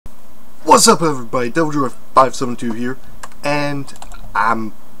What's up, everybody? DevilDroid572 here, and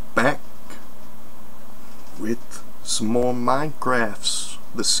I'm back with some more Minecrafts,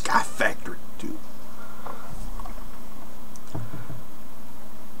 the Sky Factory 2.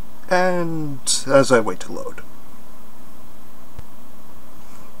 And as I wait to load,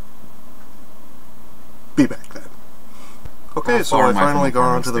 be back then. Okay, so I finally got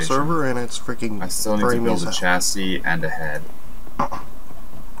onto the server, and it's freaking. I still need to build a chassis and a head.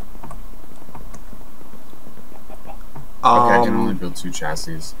 Okay, I can only build 2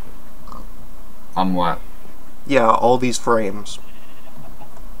 chassis. On what? Yeah, all these frames.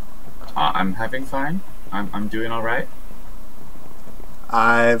 I'm having fine. I'm doing alright.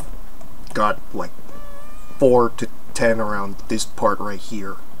 I've got like 4 to 10 around this part right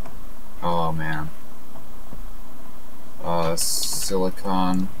here. Oh man.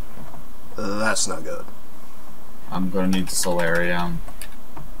 Silicon. That's not good. I'm gonna need solarium.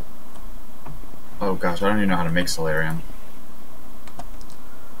 Oh gosh, I don't even know how to make solarium.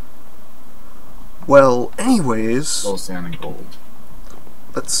 Well, anyways, Soul sand and gold.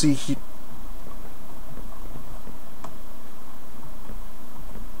 let's see here.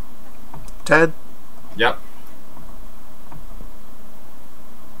 Ted? Yep.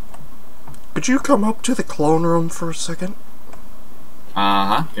 Could you come up to the clone room for a second?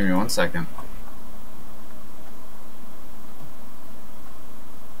 Uh-huh. Give me 1 second.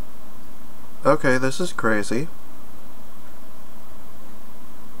 Okay, this is crazy.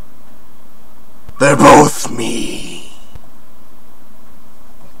 They're both me.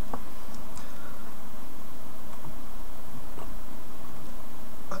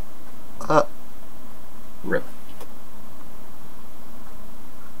 Rip.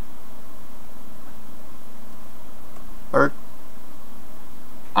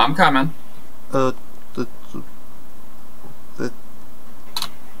 I'm coming. I'm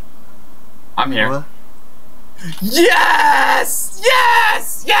here. What? Yes!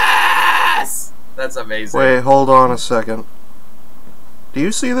 Yes! Yes! That's amazing. Wait, hold on a second. Do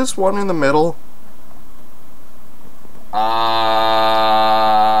you see this one in the middle?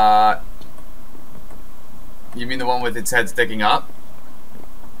 You mean the one with its head sticking up?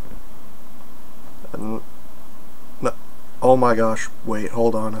 No. Oh my gosh, wait,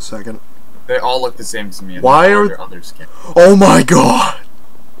 hold on a second. They all look the same to me. Why are their other skin? Oh my god!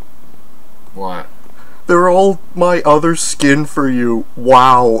 What? They're all my other skin for you.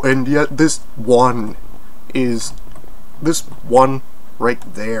 Wow, and yet this one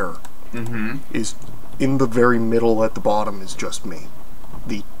right there is in the very middle at the bottom is just me.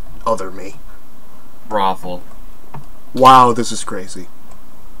 The other me. Brothel. Wow, this is crazy.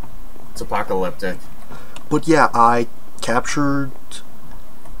 It's apocalyptic. But yeah, I captured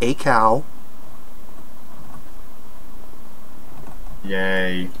a cow.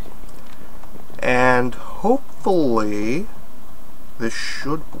 Yay. And hopefully this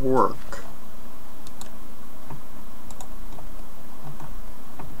should work.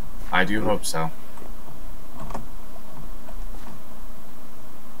 I do hope so.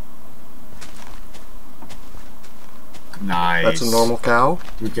 Nice. That's a normal cow.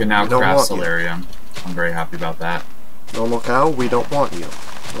 We can now craft solarium. I'm very happy about that. Normal cow, we don't want you.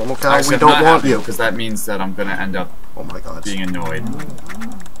 Normal cow, Actually, we don't want you. Because that means that I'm gonna end up Oh my god. being annoyed.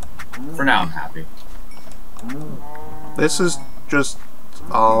 For now, I'm happy. This is just,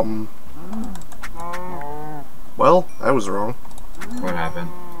 well, I was wrong. What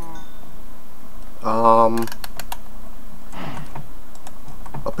happened?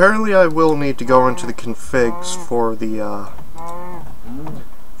 Apparently I will need to go into the configs for the,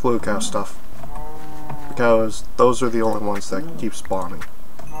 Flu Cow stuff. Because those are the only ones that keep spawning.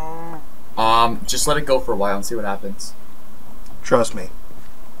 Just let it go for a while and see what happens. Trust me.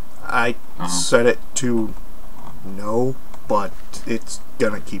 I set it to no, but it's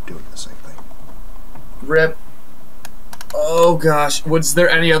gonna keep doing the same thing. Rip. Oh gosh. Was there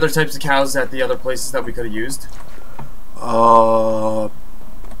any other types of cows at the other places that we could have used?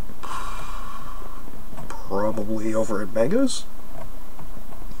 Probably over at Megas?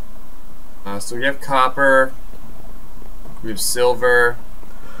 So we have copper. We have silver.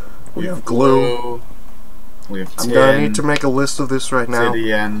 We have glue. We have tin. I'm gonna need to make a list of this right now.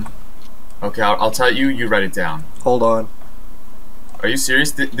 Obsidian. Okay, I'll tell you. You write it down. Hold on. Are you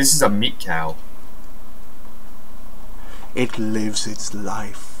serious? This is a meat cow. It lives its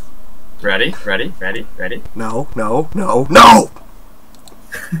life. Ready? Ready? Ready? Ready? No, no, no, no!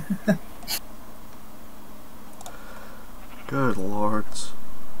 Good lords.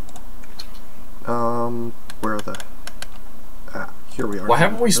 Where are they? Ah, here we are. Why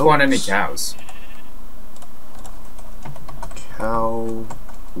haven't we spawned any cows? Cow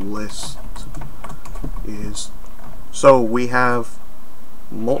list. list is... So, we have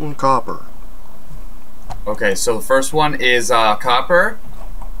molten copper. Okay, so the first one is copper,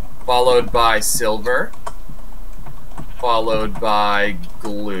 followed by silver, followed by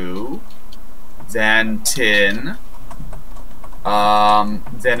glue, then tin,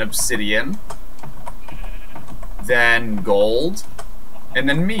 then obsidian, then gold, and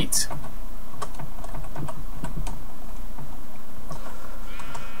then meat.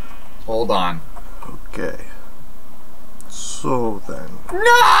 Hold on. Okay. So then...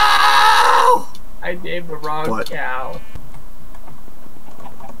 No! I named the wrong What? cow.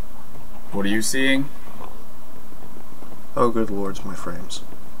 What are you seeing? Oh, good lords, my frames.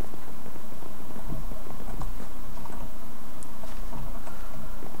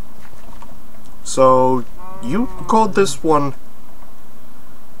 So, you called this one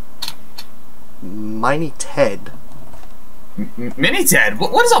Mini Ted. Mini Ted?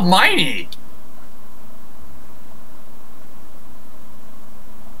 What is a mini?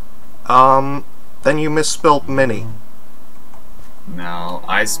 Then you misspelled mini. No,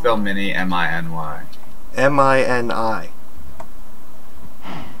 I spell mini M-I-N-Y. M-I-N-I.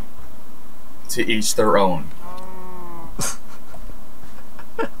 To each their own.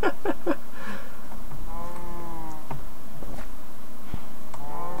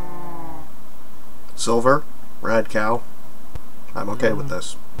 Silver, rad cow. I'm okay with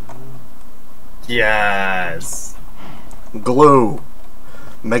this. Yes. Glue,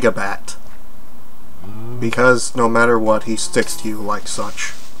 Megabat. Because no matter what, he sticks to you like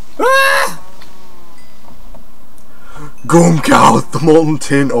such. Ah! Goom cow, the molten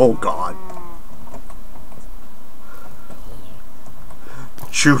tin, oh god.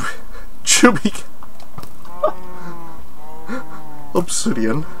 Chubby.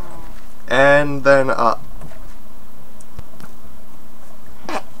 Obsidian. And then, I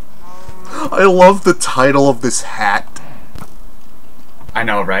love the title of this hat. I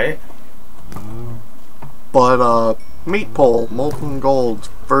know, right? But, meat pole, molten gold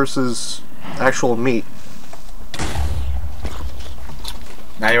versus actual meat.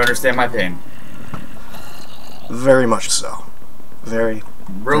 Now you understand my pain. Very much so. Very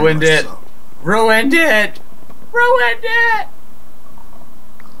Ruined very it. much so. Ruined it. Ruined it.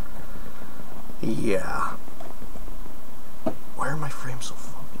 Yeah. Why are my frames so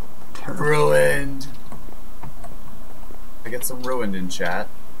fucking terrible? Ruined. I get some ruined in chat.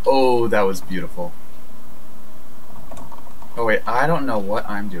 Oh, that was beautiful. Oh wait, I don't know what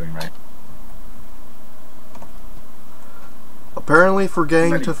I'm doing right. Apparently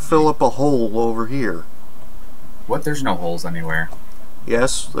forgetting to fill up a hole over here. What? There's no holes anywhere.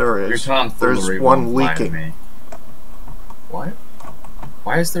 Yes, there Your is. tomfoolery There's won't one fly to leaking. me. What?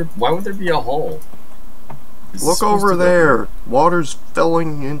 Why would there be a hole? Is this Look supposed over to go there. Water's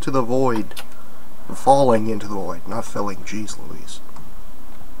filling into the void. Falling into the void, not filling. Jeez Louise.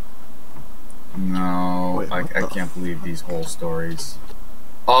 through? No, Wait, I what the can't believe these hole stories.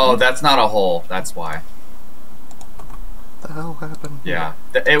 Oh, that's not a hole. That's why. What the hell happened? Yeah,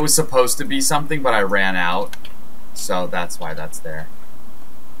 it was supposed to be something, but I ran out, so that's why that's there.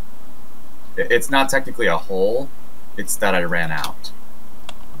 It's not technically a hole; it's that I ran out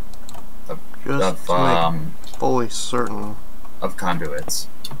Just to make fully certain. of conduits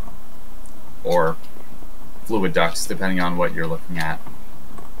or fluid ducts, depending on what you're looking at.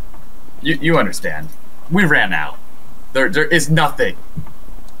 You understand? We ran out. There is nothing.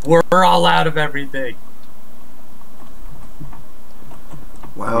 We're all out of everything.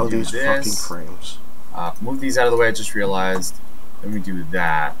 Wow, we do these this. fucking frames. Move these out of the way, I just realized. Then we do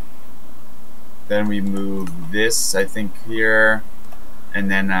that. Then we move this, I think, here. And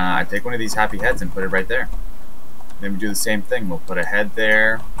then I take one of these happy heads and put it right there. Then we do the same thing. We'll put a head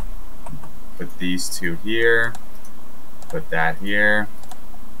there. Put these two here. Put that here.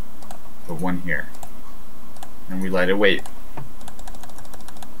 Put one here. And we let it wait.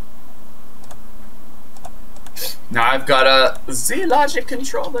 Now I've got a Z-Logic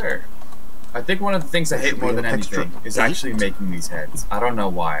controller. I think one of the things I hate more than anything is actually making these heads. I don't know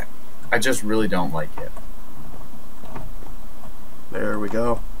why. I just really don't like it. There we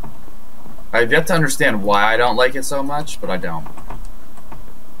go. I've yet to understand why I don't like it so much, but I don't.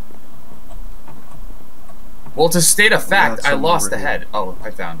 Well, to state a fact, I lost the head. Oh,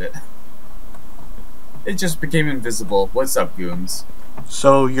 I found it. It just became invisible. What's up, Gooms?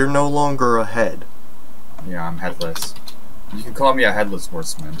 So you're no longer a head. Yeah, I'm headless. You can call me a headless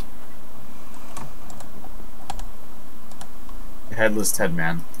horseman. Headless Ted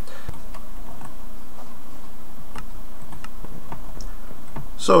Man.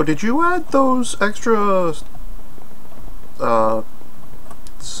 So did you add those extra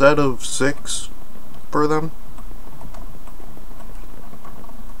set of 6 for them.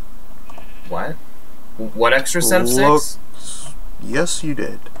 What? What extra set of Look, 6? yes, you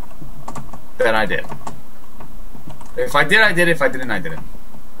did. Then I did. If I did, I did. If I didn't, I didn't.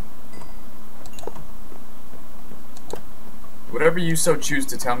 Whatever you so choose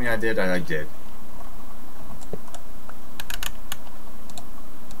to tell me I did, I did.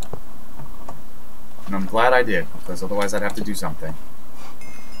 And I'm glad I did, because otherwise I'd have to do something.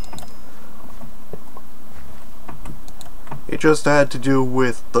 It just had to do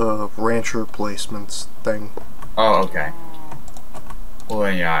with the rancher placements thing. Oh, okay. Well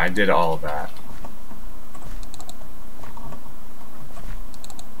then, yeah, I did all of that.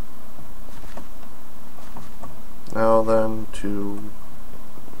 Now then, to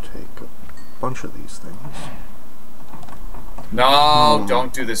take a bunch of these things. No,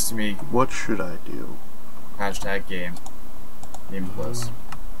 don't do this to me. What should I do? Hashtag game. Game close.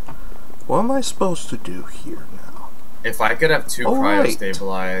 What am I supposed to do here now? If I could have 2 right.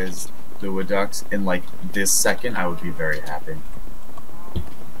 cryo-stabilized duoducts in, like, this second, I would be very happy.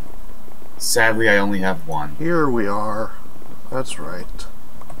 Sadly, I only have 1. Here we are. That's right.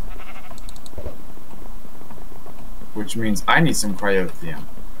 Which means I need some cryothium.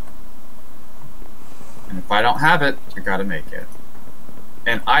 And if I don't have it, I gotta make it.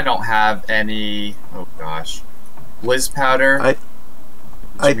 And I don't have any... Oh, gosh. Bliz powder.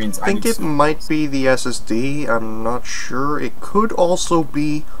 I think it might be the SSD. I'm not sure. It could also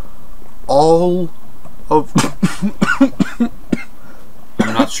be all of...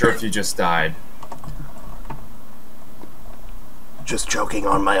 I'm not sure if you just died. Just choking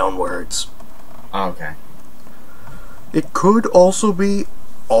on my own words. Oh, okay. It could also be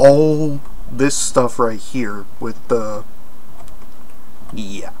all this stuff right here with the...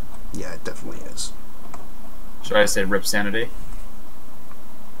 Yeah, it definitely is. Should I say rip sanity?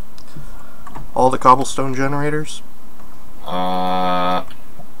 All the cobblestone generators?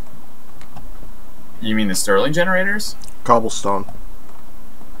 You mean the Stirling generators? Cobblestone.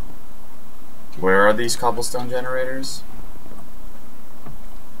 Where are these cobblestone generators?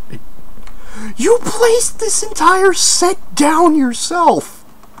 You placed this entire set down yourself!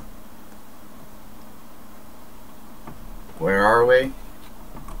 Where are we?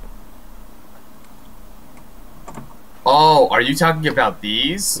 Oh, are you talking about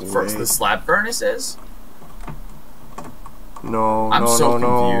these? For the slab furnaces? No, I'm so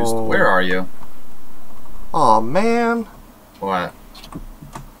confused. Where are you? Aw, man. What?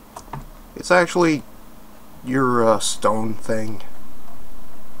 It's actually your stone thing.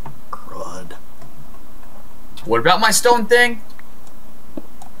 Crud. What about my stone thing?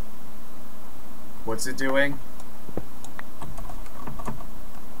 What's it doing?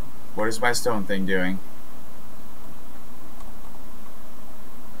 What is my stone thing doing?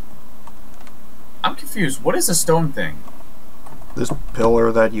 I'm confused. What is a stone thing? This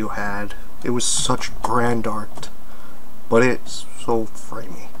pillar that you had, it was such grand art, but it's so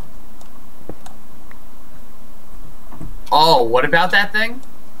framey. Oh, what about that thing?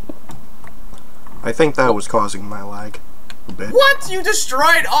 I think that was causing my lag a bit. What? You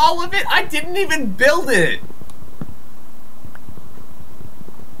destroyed all of it? I didn't even build it!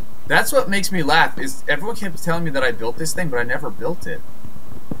 That's what makes me laugh, is everyone kept telling me that I built this thing, but I never built it.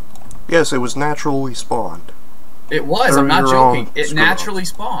 Yes, it was naturally spawned. It was, I'm not joking. It naturally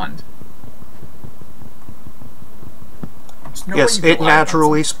spawned. No yes, it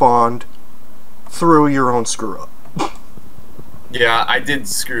naturally spawned through your own screw-up. Yeah, I did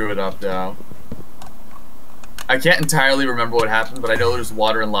screw it up, though. I can't entirely remember what happened, but I know there's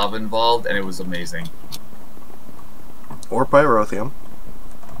water and lava involved, and it was amazing. Or pyrotheum.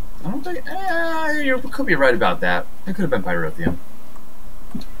 I don't think... you could be right about that. It could have been pyrotheum.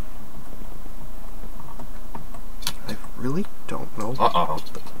 I really don't know. Uh-oh.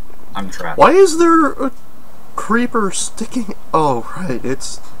 I'm trapped. Why is there a creeper sticking... Oh, right,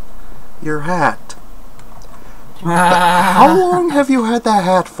 it's your hat. How long have you had that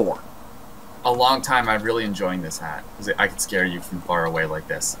hat for? A long time. I'm really enjoying this hat. Because I could scare you from far away like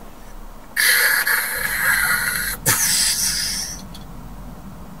this.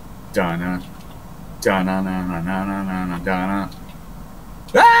 Donna. Donna, na, na, na, na, na, na, Donna.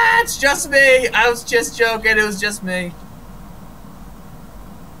 Ah, it's just me! I was just joking, it was just me.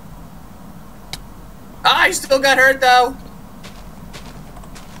 Ah, you still got hurt, though!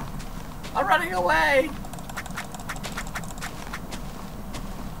 I'm running away!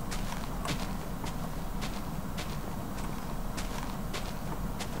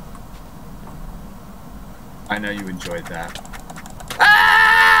 I know you enjoyed that.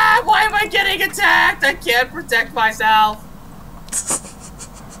 Ah! Why am I getting attacked? I can't protect myself!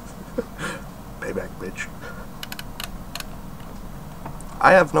 payback, bitch.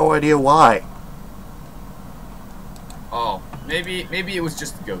 I have no idea why. Oh, maybe it was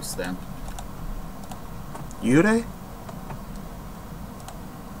just a ghost then. Yude?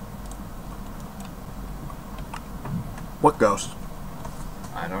 What ghost?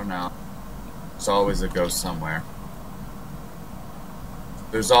 I don't know. There's always a ghost somewhere.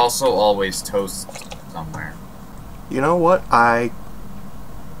 There's also always toast somewhere. You know what? I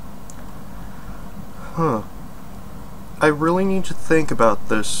really need to think about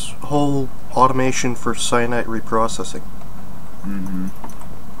this whole automation for cyanide reprocessing. Mm-hmm.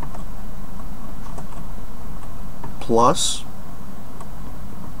 Plus,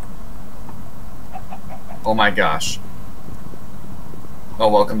 oh my gosh. Oh,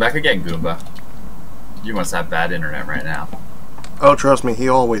 welcome back again, Goomba. You must have bad internet right now. oh, trust me, he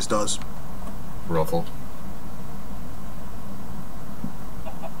always does. Ruffle.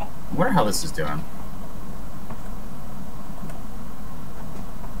 I wonder how this is doing.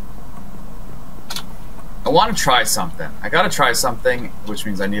 I want to try something. I gotta try something, which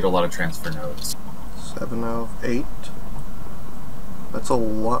means I need a lot of transfer nodes. 7 out of 8. That's a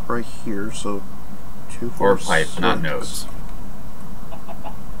lot right here, so 2, 4, Or pipe, 6, not nodes.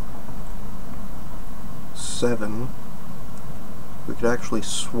 7. We could actually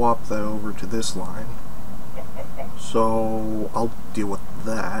swap that over to this line. So I'll deal with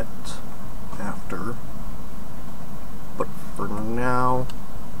that after. But for now,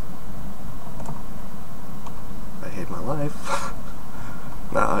 I hate my life.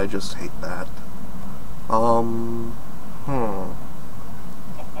 Nah, I just hate that.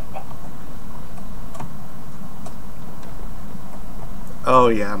 Oh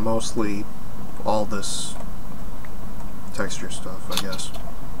yeah, mostly all this texture stuff, I guess.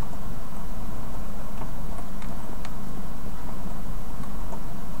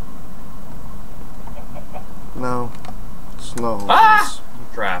 No, it's no. Ah!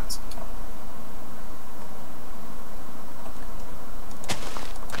 I'm trapped.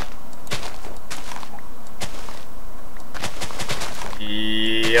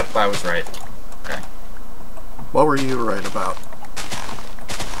 Yep, I was right. Okay. What were you right about?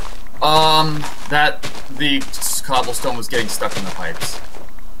 That the cobblestone was getting stuck in the pipes.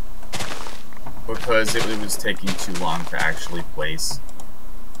 Because it was taking too long to actually place.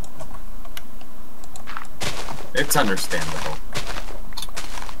 It's understandable.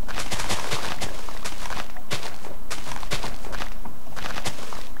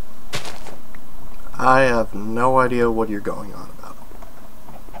 I have no idea what you're going on about.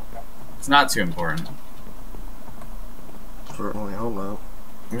 It's not too important. Certainly hope not.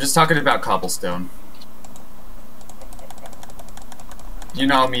 I'm just talking about cobblestone. You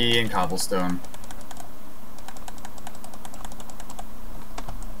know me and cobblestone.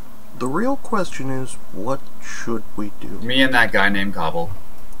 The real question is, what should we do Me and that guy named Cobble.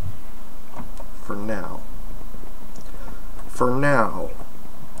 for now? For now,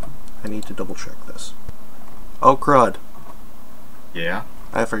 I need to double check this. Oh crud, Yeah?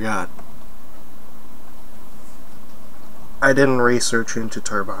 I forgot. I didn't research into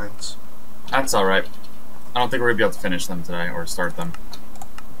turbines. That's alright. I don't think we're gonna be able to finish them today, or start them.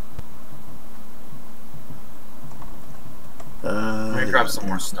 Let me grab some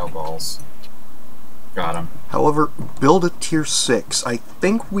more snowballs. Got him. However, build a tier 6. I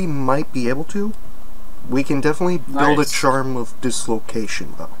think we might be able to. We can definitely build a Nice. charm of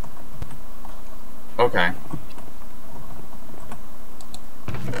dislocation, though. Okay.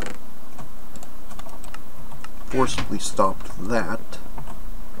 Forcibly stopped that.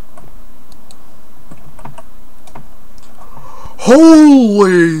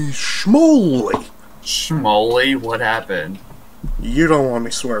 Holy schmoly! Schmoly, what happened? You don't want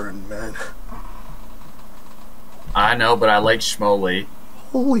me swearing, man. I know, but I like schmoly.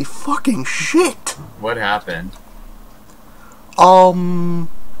 Holy fucking shit! What happened?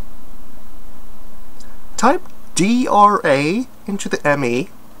 Type DRA into the ME.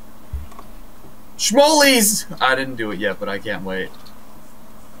 Schmolies! I didn't do it yet, but I can't wait.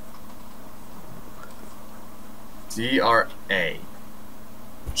 DRA.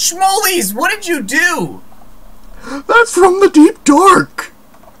 Schmolies! What did you do? That's from the Deep Dark!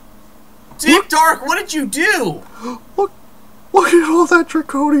 Deep Dark, what did you do? Look at all that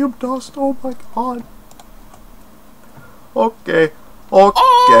draconium dust, oh my god. Okay. Oh!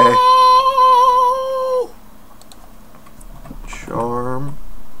 Charm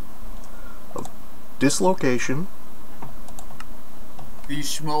of dislocation. These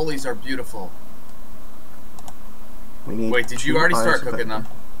schmolies are beautiful. We need Wait, did you 2 already eyes start of cooking them?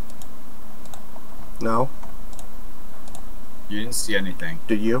 Vector. No. You didn't see anything.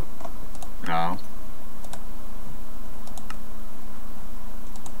 Did you? No.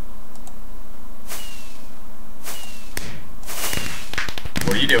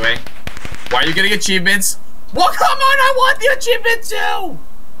 What are you doing? Why are you getting achievements? Well, come on, I want the achievement too!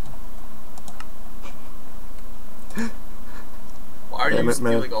 Why are Damn you it,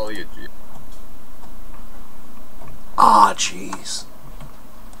 man. stealing all the achievements? Ah, jeez.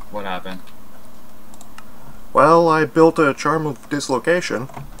 What happened? Well, I built a Charm of Dislocation.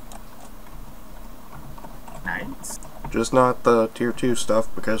 Nice. Just not the tier 2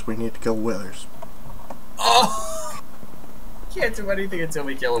 stuff because we need to kill withers. Oh! Can't do anything until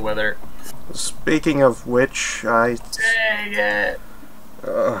we kill a wither. Speaking of which, Dang it!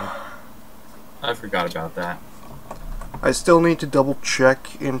 I forgot about that. still need to double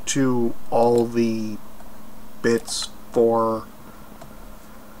check into all the bits for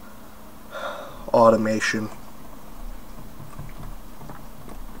automation.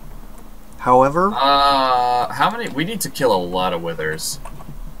 However, How many? We need to kill a lot of withers.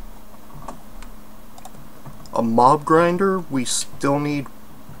 a mob grinder, we still need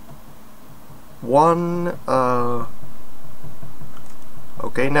one,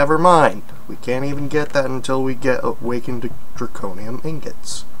 okay, never mind. We can't even get that until we get awakened draconium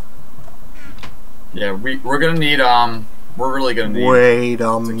ingots. Yeah, we're gonna need, we're really gonna need Wait a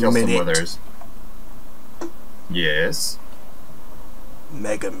to kill some minute. withers. Yes.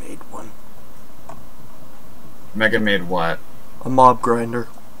 Mega made one. Mega made what? A mob grinder.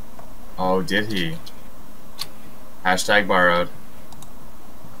 Oh, did he? Hashtag borrowed.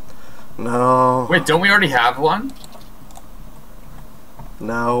 No. Wait, don't we already have one?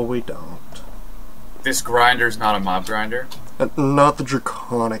 No, we don't. This grinder's not a mob grinder? Not the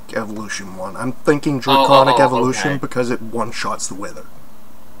Draconic Evolution one. I'm thinking Draconic Evolution okay. because it one-shots the wither.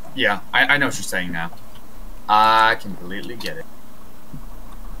 Yeah, I know what you're saying now. I completely get it.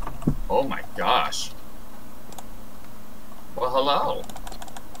 Oh my gosh. Well, hello.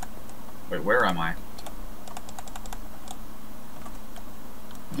 Wait, where am I?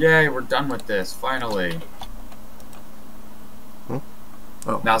 Yay, we're done with this, finally.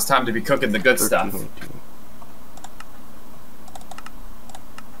 Oh. Now it's time to be cooking the good 13, stuff. 18.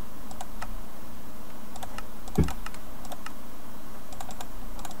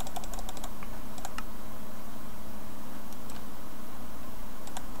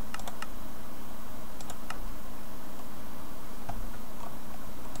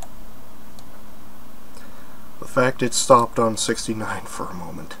 The fact it stopped on 69 for a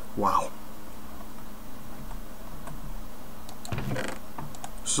moment. Wow.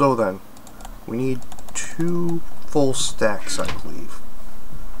 So then, we need 2 full stacks, I believe.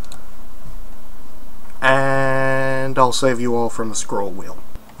 And I'll save you all from the scroll wheel.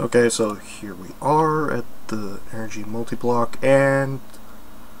 Okay, so here we are at the energy multi-block, and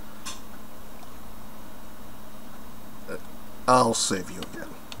I'll save you again.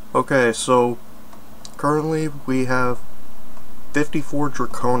 Okay, so currently we have 54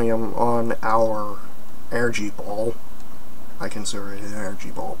 draconium on our energy ball. I consider it an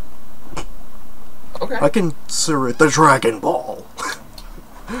energy ball. Okay. I consider it the Dragon Ball.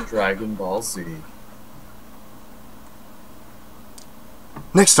 Dragon Ball Z.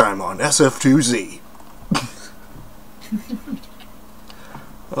 Next time on SF2Z.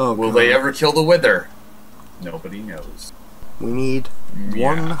 Oh, Will God. they ever kill the wither? Nobody knows. We need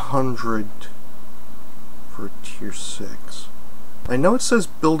Yeah. 100 for tier 6. I know it says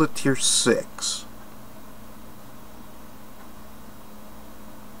build a tier 6.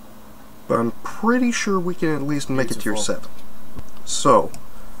 But I'm pretty sure we can at least make it tier Beautiful. 7. So,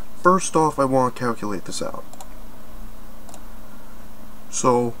 first off, I want to calculate this out.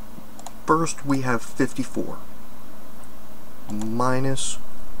 So, first we have 54 minus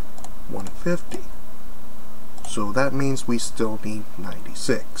 150. So that means we still need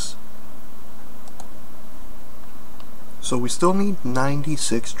 96. So we still need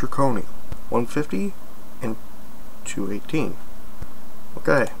 96 draconium. 150 and 218.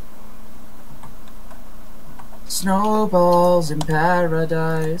 Okay. Snowballs in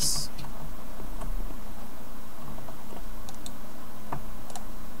paradise.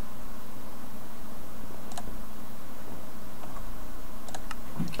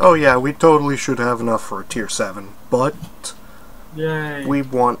 Oh yeah, we totally should have enough for a tier 7, but Yay. we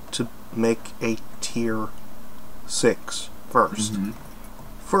want to make a tier 6 first. Mhm.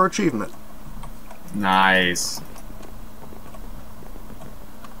 For achievement. Nice.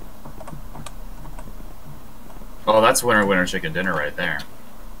 Oh, that's winner chicken dinner right there.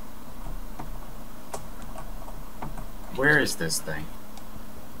 Where is this thing?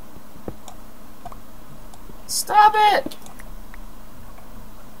 Stop it!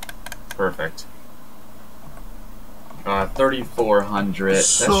 Perfect. 3,400. That should be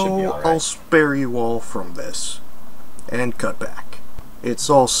So alright. I'll spare you all from this. And cut back.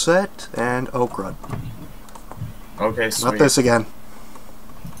 It's all set, and oh crud. Okay, sweet. Not this again.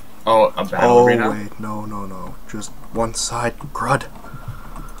 Oh, a battle Oh arena? wait, no. Just one side, crud.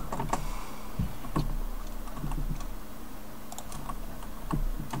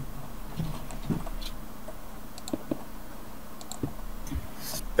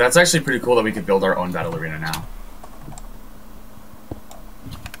 That's actually pretty cool that we could build our own battle arena now.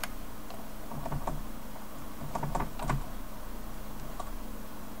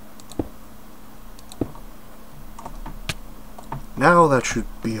 Now that should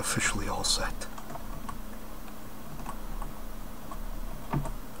be officially all set.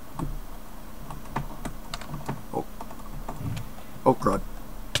 Oh crud.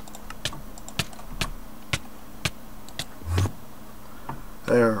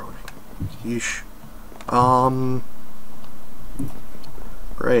 There we yeesh.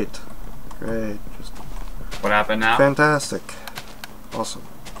 Great. Just What happened now? fantastic. Awesome.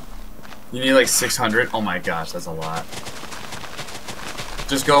 You need like 600? Oh my gosh, that's a lot.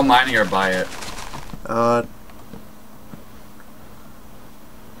 Just go mining or buy it.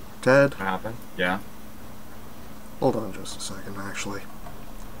 Ted, What happened? Yeah. hold on just a second, actually.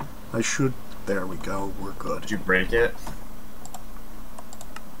 I should... There we go, we're good. Did you break it?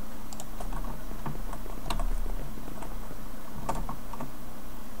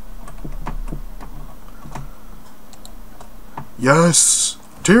 Yes!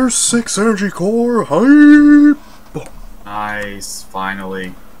 Tier 6 energy core, hype! Nice,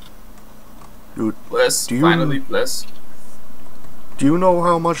 finally. Dude, Bliss, do you- finally bliss. do you know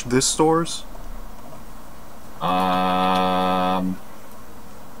how much this stores? How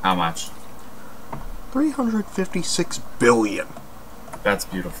much? 356 billion. That's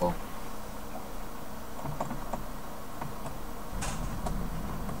beautiful.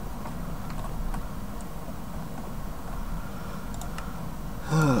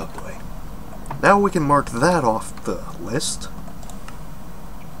 Oh boy. Now we can mark that off the list.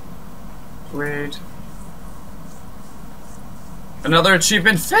 Sweet. Another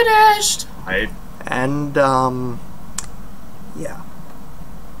achievement finished! Hype. And, yeah.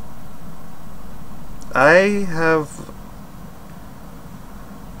 I have...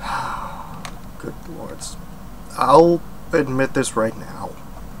 Good lords. I'll admit this right now.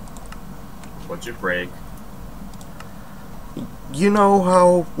 What'd you break? You know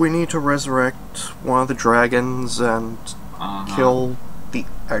how we need to resurrect one of the dragons and kill the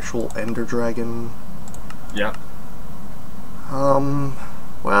actual Ender Dragon? Yep.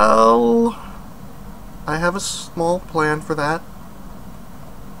 Well... I have a small plan for that.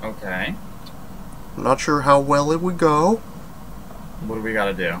 Okay. I'm not sure how well it would go. What do we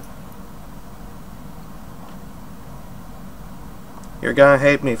gotta do? You're gonna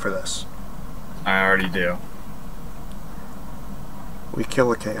hate me for this. I already do. We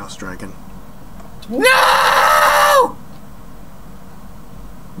kill a Chaos Dragon. No!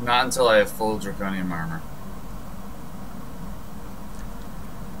 Not until I have full Draconium armor.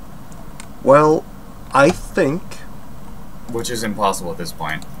 Well, I think, Which is impossible at this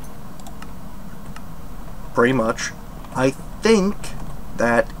point. pretty much, I think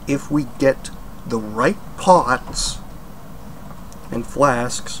that if we get the right pots and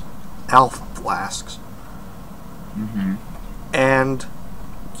flasks, alpha flasks, Mm-hmm. and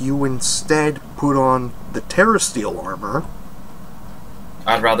you instead put on the Terrasteel armor,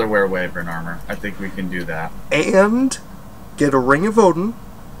 I'd rather wear Wyvern armor. I think we can do that. and get a Ring of Odin,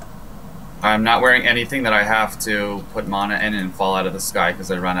 I'm not wearing anything that I have to put mana in and fall out of the sky because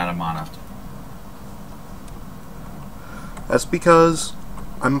I run out of mana. that's because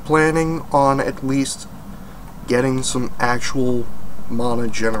I'm planning on at least getting some actual mana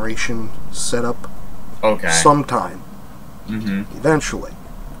generation set up Okay. sometime, Mm-hmm. eventually,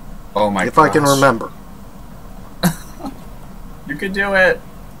 Oh my if I can gosh. remember. You could do it.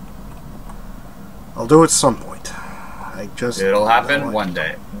 I'll do it some point. I just... It'll happen no, I- one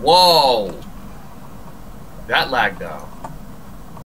day. Whoa! That lag though.